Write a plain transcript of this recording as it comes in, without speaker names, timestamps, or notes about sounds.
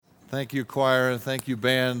Thank you, choir. Thank you,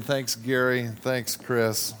 band. Thanks, Gary. Thanks,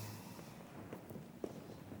 Chris.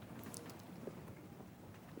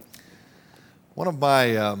 One of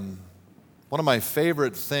my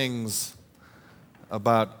favorite things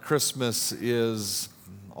about Christmas is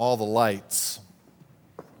all the lights.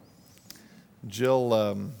 Jill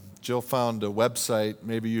found a website,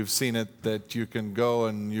 maybe you've seen it, that you can go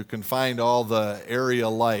and you can find all the area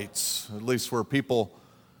lights, at least where people,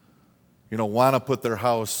 want to put their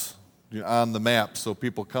house on the map so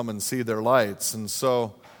people come and see their lights. And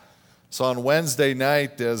so on Wednesday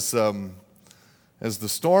night, as the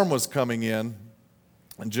storm was coming in,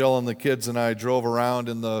 and Jill and the kids and I drove around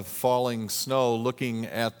in the falling snow looking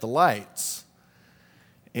at the lights.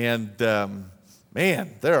 And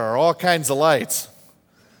man, there are all kinds of lights.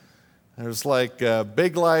 There's like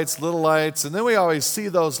big lights, little lights, and then we always see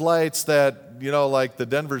those lights that, like the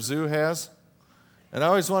Denver Zoo has. And I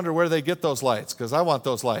always wonder where they get those lights, because I want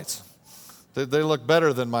those lights. They look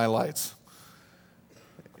better than my lights.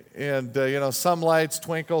 And, some lights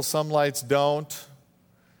twinkle, some lights don't.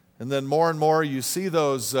 And then more and more you see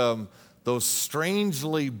those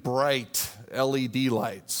strangely bright LED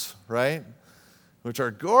lights, right? Which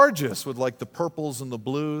are gorgeous with like the purples and the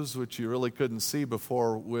blues, which you really couldn't see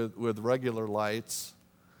before with regular lights.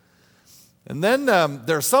 And then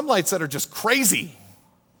there are some lights that are just crazy.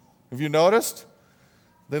 Have you noticed?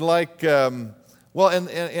 They like, and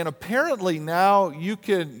apparently now you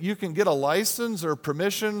can get a license or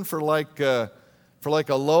permission for like a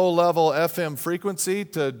low-level FM frequency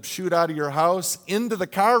to shoot out of your house into the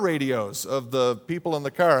car radios of the people in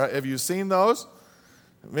the car. Have you seen those?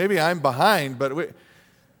 Maybe I'm behind, but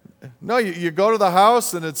you go to the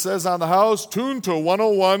house and it says on the house, tune to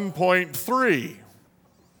 101.3.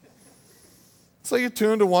 So you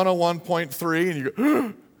tune to 101.3 and you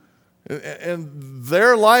go, and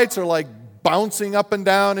their lights are like bouncing up and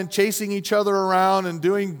down and chasing each other around and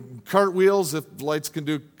doing cartwheels, if lights can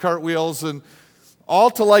do cartwheels, and all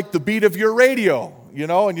to like the beat of your radio,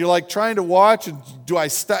 and you're like trying to watch, and do I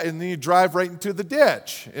stop? And then you drive right into the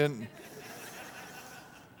ditch. And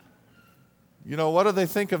what do they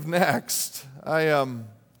think of next? I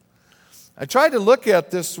tried to look at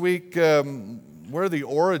this week where the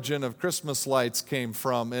origin of Christmas lights came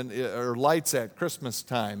from, or lights at Christmas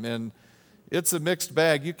time, and it's a mixed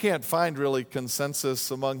bag. You can't find really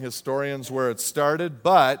consensus among historians where it started,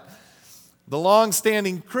 but the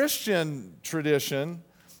long-standing Christian tradition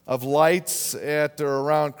of lights at or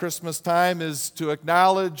around Christmas time is to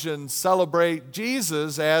acknowledge and celebrate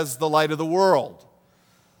Jesus as the light of the world.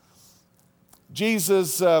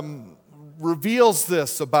 Jesus reveals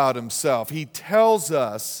this about himself. He tells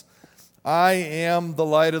us, I am the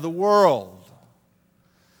light of the world.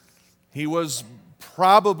 He was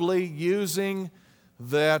probably using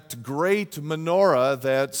that great menorah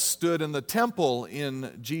that stood in the temple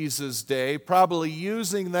in Jesus' day, probably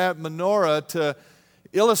using that menorah to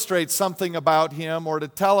illustrate something about him or to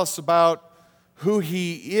tell us about who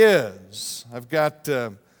he is. I've got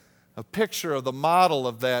a picture of the model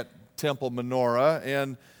of that temple menorah,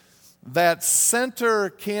 and that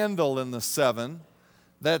center candle in the seven,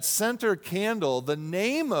 that center candle, the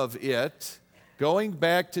name of it, going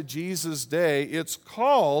back to Jesus' day, it's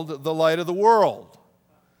called the light of the world.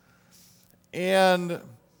 And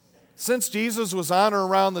since Jesus was on or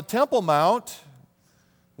around the Temple Mount,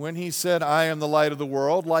 when he said, I am the light of the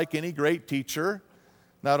world, like any great teacher,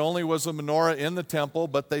 not only was a menorah in the temple,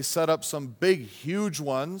 but they set up some big, huge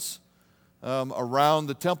ones around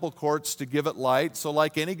the temple courts to give it light. So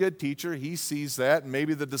like any good teacher, he sees that, and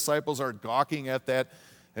maybe the disciples are gawking at that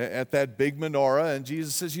big menorah, and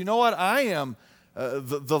Jesus says, you know what, I am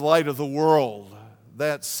the light of the world,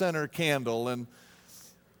 that center candle. And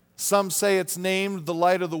some say it's named the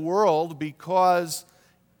light of the world because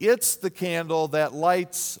it's the candle that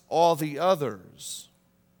lights all the others.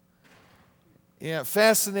 Yeah,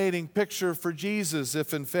 fascinating picture for Jesus,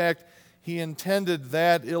 if in fact he intended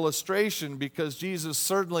that illustration, because Jesus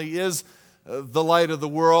certainly is the light of the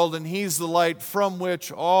world, and he's the light from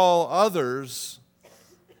which all others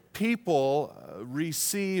people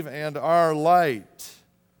receive and are light.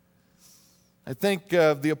 I think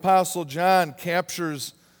the Apostle John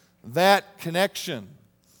captures that connection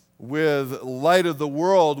with light of the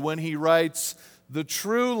world when he writes, the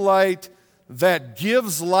true light that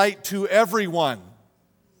gives light to everyone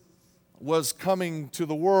was coming to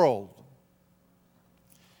the world.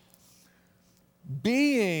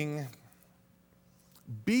 Being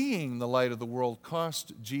the light of the world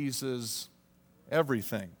cost Jesus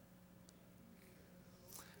everything.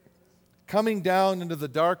 Coming down into the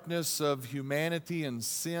darkness of humanity and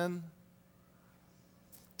sin,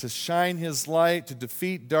 to shine his light, to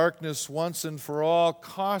defeat darkness once and for all,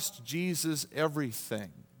 cost Jesus everything.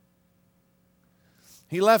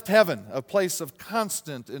 He left heaven, a place of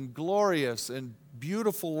constant and glorious and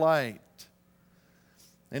beautiful light,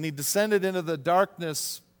 and he descended into the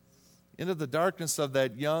darkness of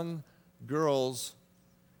that young girl's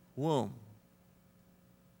womb.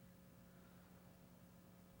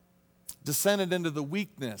 Descended into the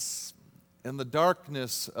weakness and the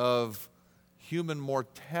darkness of human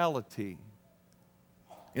mortality,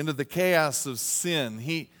 into the chaos of sin.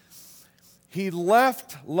 He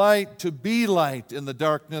left light to be light in the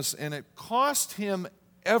darkness, and it cost him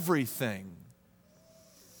everything.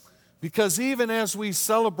 Because even as we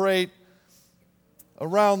celebrate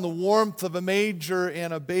around the warmth of a manger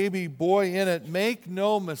and a baby boy in it, make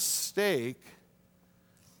no mistake,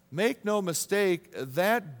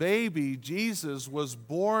 that baby, Jesus, was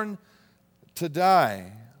born to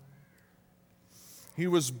die. He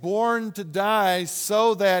was born to die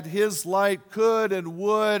so that his light could and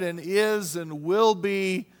would and is and will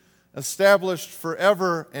be established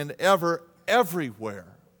forever and ever, everywhere.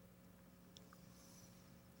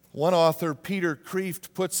 One author, Peter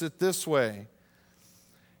Kreeft, puts it this way: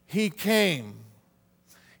 He came.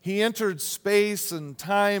 He entered space and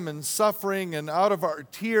time and suffering, and out of our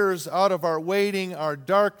tears, out of our waiting, our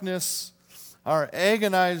darkness, our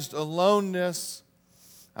agonized aloneness,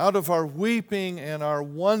 out of our weeping and our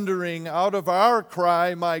wondering, out of our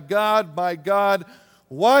cry, my God,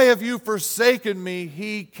 why have you forsaken me?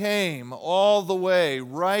 He came all the way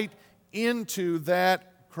right into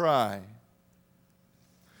that cry.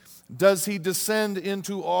 Does he descend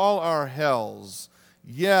into all our hells?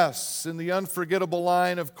 Yes, in the unforgettable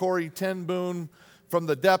line of Corrie ten Boom, from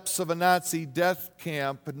the depths of a Nazi death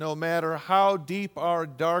camp, no matter how deep our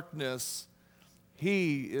darkness,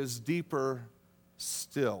 he is deeper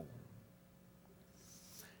still.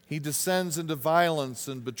 He descends into violence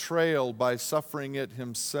and betrayal by suffering it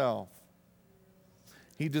himself.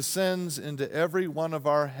 He descends into every one of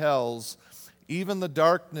our hells. Even the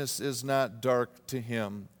darkness is not dark to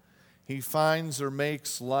him. He finds or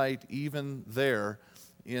makes light even there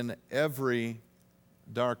in every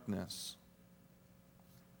darkness.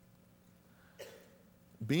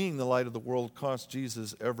 Being the light of the world cost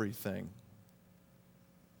Jesus everything,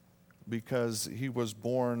 because he was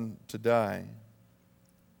born to die.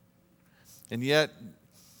 And yet,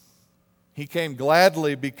 he came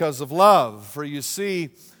gladly because of love. For you see,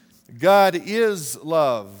 God is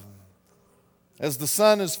love. As the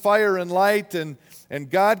sun is fire and light, and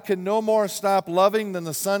God can no more stop loving than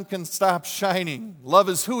the sun can stop shining. Love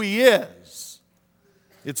is who he is.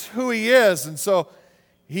 It's who he is. And so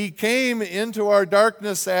he came into our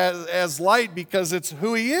darkness as light because it's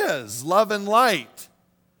who he is, love and light.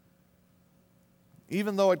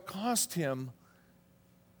 Even though it cost him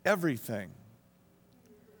everything.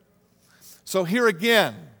 So here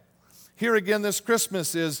again this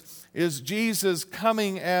Christmas is Jesus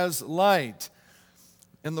coming as light.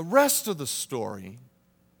 And the rest of the story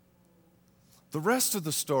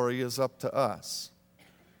is up to us.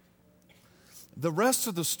 The rest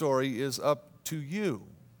of the story is up to you.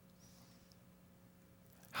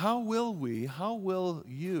 How will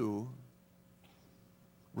you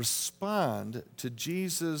respond to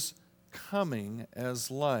Jesus coming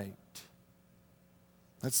as light?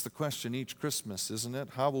 That's the question each Christmas, isn't it?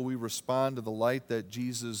 How will we respond to the light that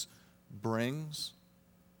Jesus brings?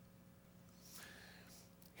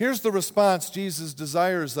 Here's the response Jesus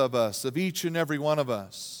desires of us, of each and every one of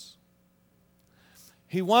us.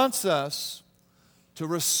 He wants us to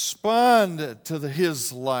respond to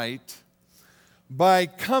his light by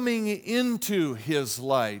coming into his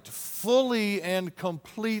light fully and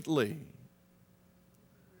completely.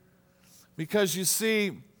 Because you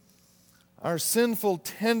see, our sinful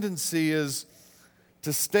tendency is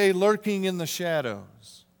to stay lurking in the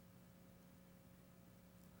shadows.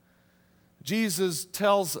 Jesus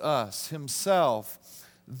tells us himself,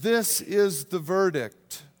 this is the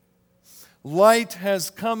verdict. Light has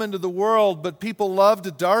come into the world, but people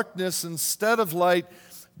loved darkness instead of light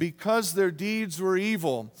because their deeds were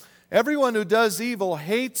evil. Everyone who does evil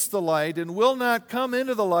hates the light and will not come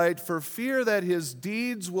into the light for fear that his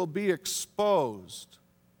deeds will be exposed.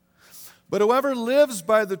 But whoever lives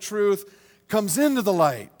by the truth comes into the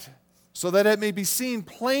light, so that it may be seen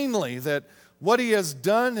plainly that what he has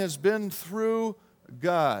done has been through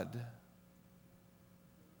God.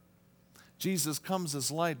 Jesus comes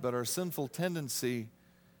as light, but our sinful tendency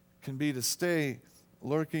can be to stay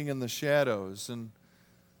lurking in the shadows. And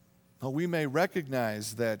we may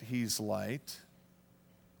recognize that he's light.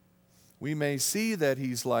 We may see that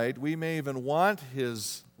he's light. We may even want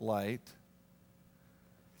his light.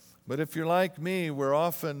 But if you're like me, we're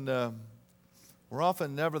often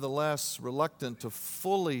nevertheless reluctant to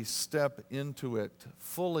fully step into it,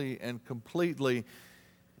 fully and completely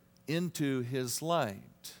into His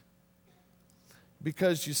light.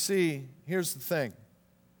 Because you see, here's the thing.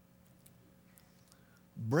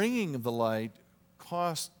 Bringing the light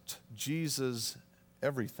cost Jesus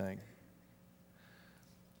everything.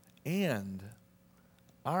 And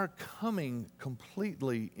our coming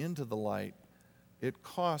completely into the light, it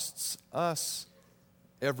costs us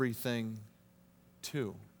everything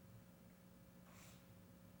too.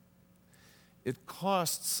 It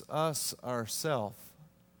costs us ourselves.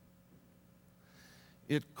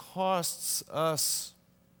 It costs us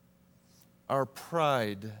our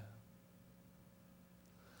pride.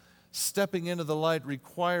 Stepping into the light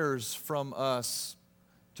requires from us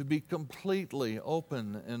to be completely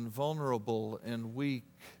open and vulnerable and weak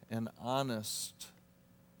and honest.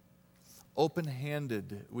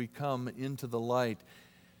 Open-handed, we come into the light,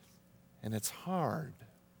 and it's hard.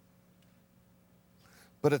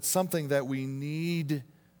 But it's something that we need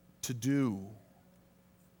to do.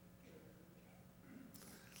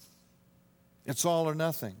 It's all or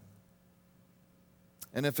nothing.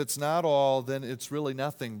 And if it's not all, then it's really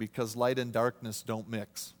nothing, because light and darkness don't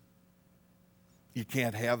mix. You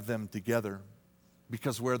can't have them together,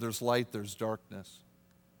 because where there's light, there's darkness.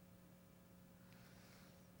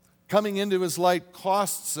 Coming into His light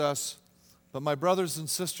costs us, but my brothers and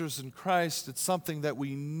sisters in Christ, it's something that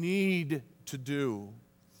we need to do.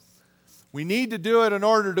 We need to do it in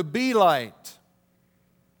order to be light,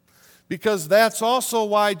 because that's also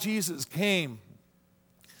why Jesus came.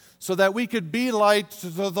 So that we could be light to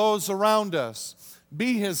those around us,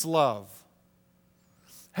 be His love,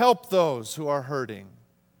 help those who are hurting.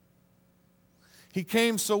 He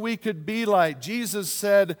came so we could be light. Jesus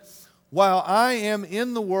said, "While I am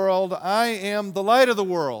in the world, I am the light of the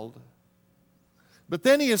world." But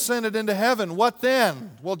then He ascended into heaven. What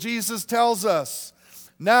then? Well, Jesus tells us,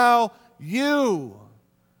 "Now you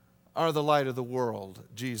are the light of the world,"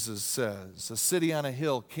 Jesus says. A city on a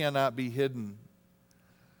hill cannot be hidden.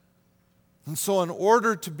 And so in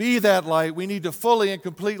order to be that light, we need to fully and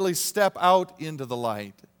completely step out into the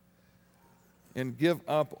light and give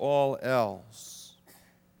up all else.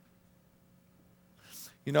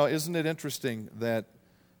 You know, isn't it interesting that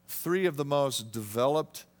 3 of the most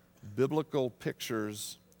developed biblical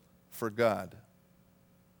pictures for God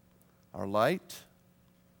are light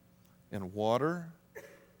and water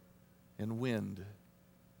and wind?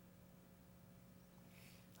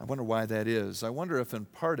 I wonder why that is. I wonder if in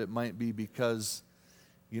part it might be because,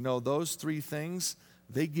 you know, those 3 things,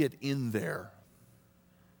 they get in there.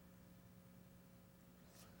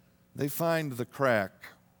 They find the crack.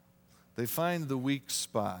 They find the weak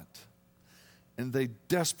spot. And they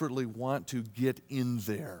desperately want to get in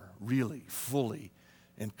there, really, fully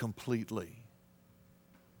and completely.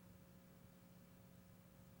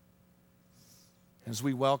 As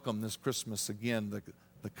we welcome this Christmas again,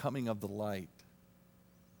 the coming of the light,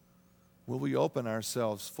 will we open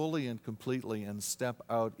ourselves fully and completely and step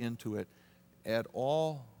out into it at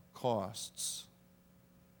all costs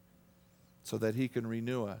so that He can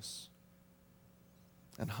renew us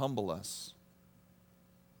and humble us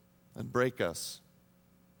and break us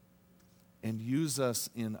and use us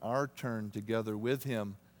in our turn together with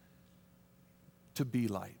Him to be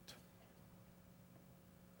light?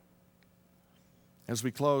 As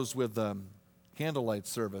we close with candlelight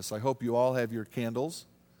service, I hope you all have your candles.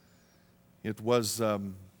 It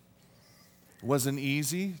wasn't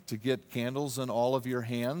easy to get candles in all of your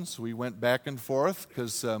hands. We went back and forth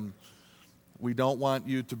because we don't want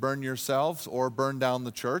you to burn yourselves or burn down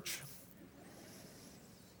the church.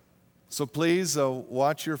 So please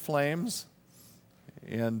watch your flames.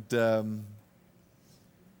 And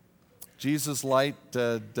Jesus' light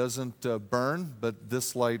doesn't burn, but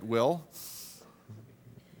this light will.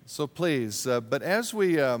 So please, but as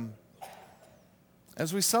we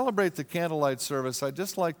celebrate the candlelight service, I'd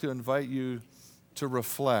just like to invite you to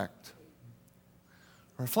reflect.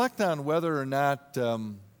 Reflect on whether or not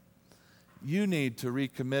you need to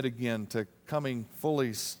recommit again to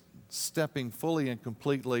stepping fully and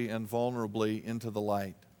completely and vulnerably into the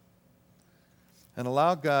light. And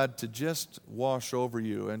allow God to just wash over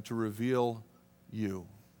you and to reveal you.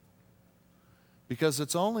 Because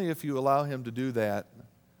it's only if you allow Him to do that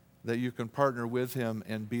you can partner with Him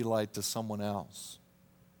and be light to someone else.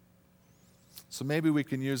 So maybe we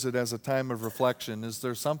can use it as a time of reflection. Is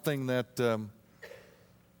there something that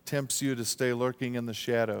tempts you to stay lurking in the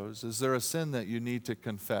shadows? Is there a sin that you need to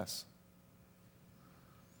confess?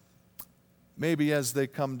 Maybe as they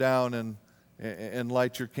come down and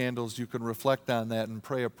light your candles, you can reflect on that and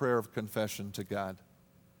pray a prayer of confession to God.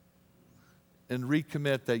 And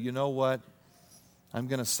recommit that, you know what? I'm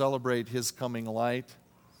going to celebrate His coming light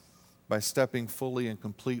by stepping fully and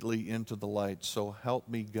completely into the light. So help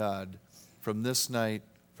me, God, from this night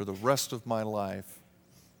for the rest of my life,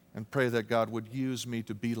 and pray that God would use me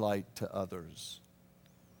to be light to others.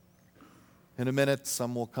 In a minute,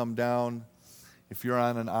 some will come down. If you're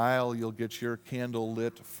on an aisle, you'll get your candle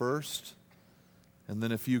lit first. And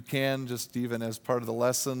then if you can, just even as part of the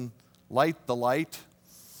lesson, light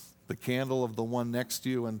the candle of the one next to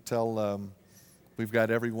you until we've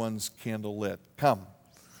got everyone's candle lit. Come.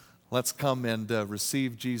 Let's come and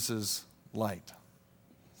receive Jesus' light.